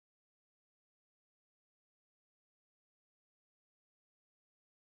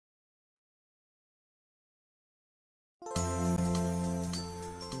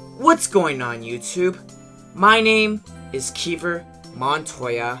What's going on, YouTube? My name is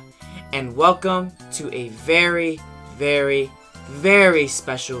KeverMontoya, and welcome to a very, very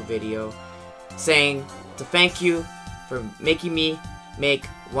special video saying to thank you for making me make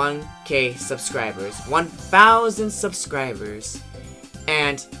 1K subscribers, 1,000 subscribers,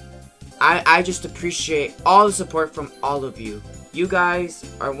 and I just appreciate all the support from all of you. You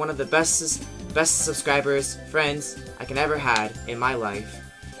guys are one of the best subscribers, friends I can ever had in my life.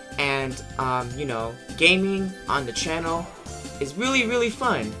 And, you know, gaming on the channel is really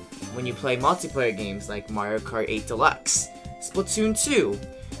fun when you play multiplayer games like Mario Kart 8 Deluxe, Splatoon 2,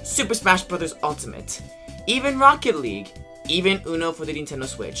 Super Smash Bros. Ultimate, even Rocket League, even Uno for the Nintendo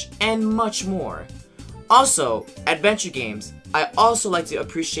Switch, and much more. Also, adventure games. I also like to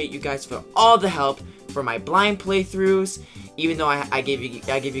appreciate you guys for all the help for my blind playthroughs, even though I gave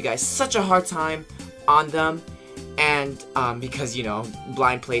you guys such a hard time on them. And because, you know,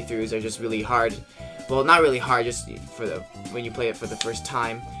 blind playthroughs are just really hard. Well, not really hard, just for when you play it for the first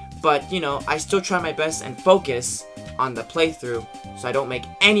time. But, you know, I still try my best and focus on the playthrough so I don't make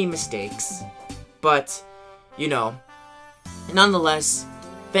any mistakes. But, you know, nonetheless,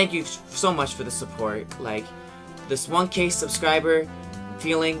 thank you so much for the support. Like, this 1K subscriber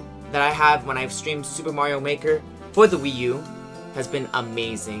feeling that I have when I've streamed Super Mario Maker for the Wii U has been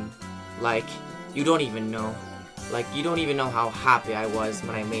amazing. Like, you don't even know. Like, you don't even know how happy I was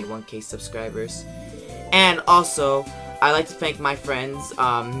when I made 1K subscribers. And also, I'd like to thank my friends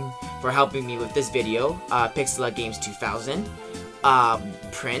for helping me with this video. Pixela Games 2000,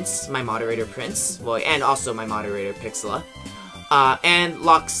 Prince, my moderator Prince, well, and also my moderator Pixela, and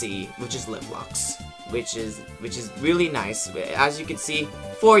Loxi, which is Liveloxs, which is really nice. As you can see,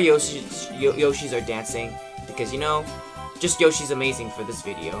 4 Yoshis are dancing because, you know, just Yoshi's amazing for this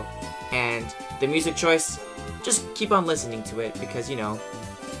video. And the music choice, just keep on listening to it because, you know,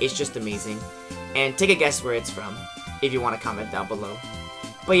 it's just amazing. And take a guess where it's from if you want to comment down below.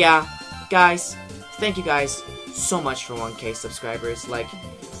 But yeah, guys, thank you guys so much for 1K subscribers. Like,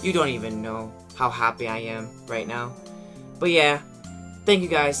 you don't even know how happy I am right now. But yeah, thank you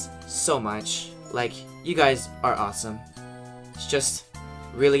guys so much. Like, you guys are awesome. It's just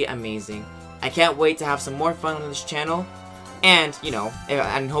really amazing. I can't wait to have some more fun on this channel. And, you know,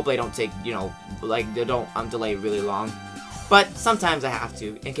 and hopefully I don't take, you know, like, they don't delay really long. But sometimes I have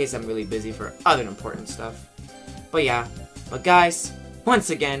to, in case I'm really busy for other important stuff. But yeah, but guys,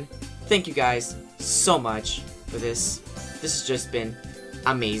 once again, thank you guys so much for this. This has just been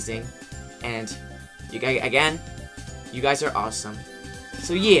amazing. And, you guys, again, you guys are awesome.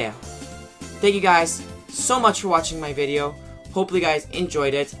 So yeah, thank you guys so much for watching my video. Hopefully you guys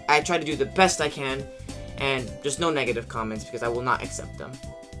enjoyed it. I try to do the best I can. And just no negative comments because I will not accept them.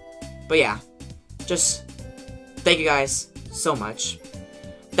 But yeah, just thank you guys so much.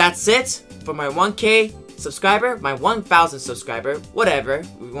 That's it for my 1K subscriber, my 1,000 subscriber, whatever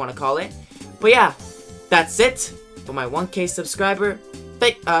we want to call it. But yeah, that's it for my 1K subscriber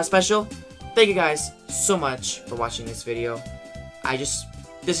special. Thank you guys so much for watching this video.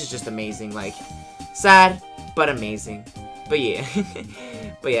 This is just amazing. Like, sad, but amazing. But yeah,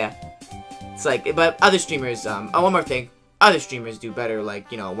 but yeah. It's like, but other streamers, oh, one more thing, other streamers do better,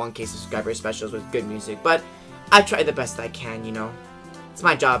 like, you know, 1K subscriber specials with good music, but I try the best I can, you know. It's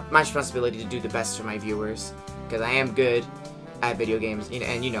my job, my responsibility to do the best for my viewers, because I am good at video games,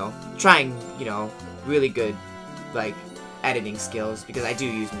 and, you know, trying, you know, really good, like, editing skills, because I do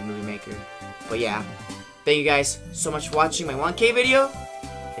use Movie Maker. But yeah, thank you guys so much for watching my 1K video.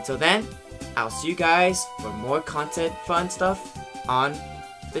 Until then, I'll see you guys for more content, fun stuff on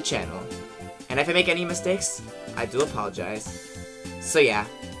the channel. And if I make any mistakes, I do apologize. So yeah.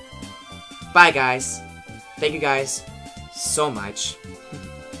 Bye guys. Thank you guys so much.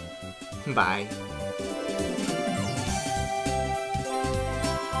 Bye.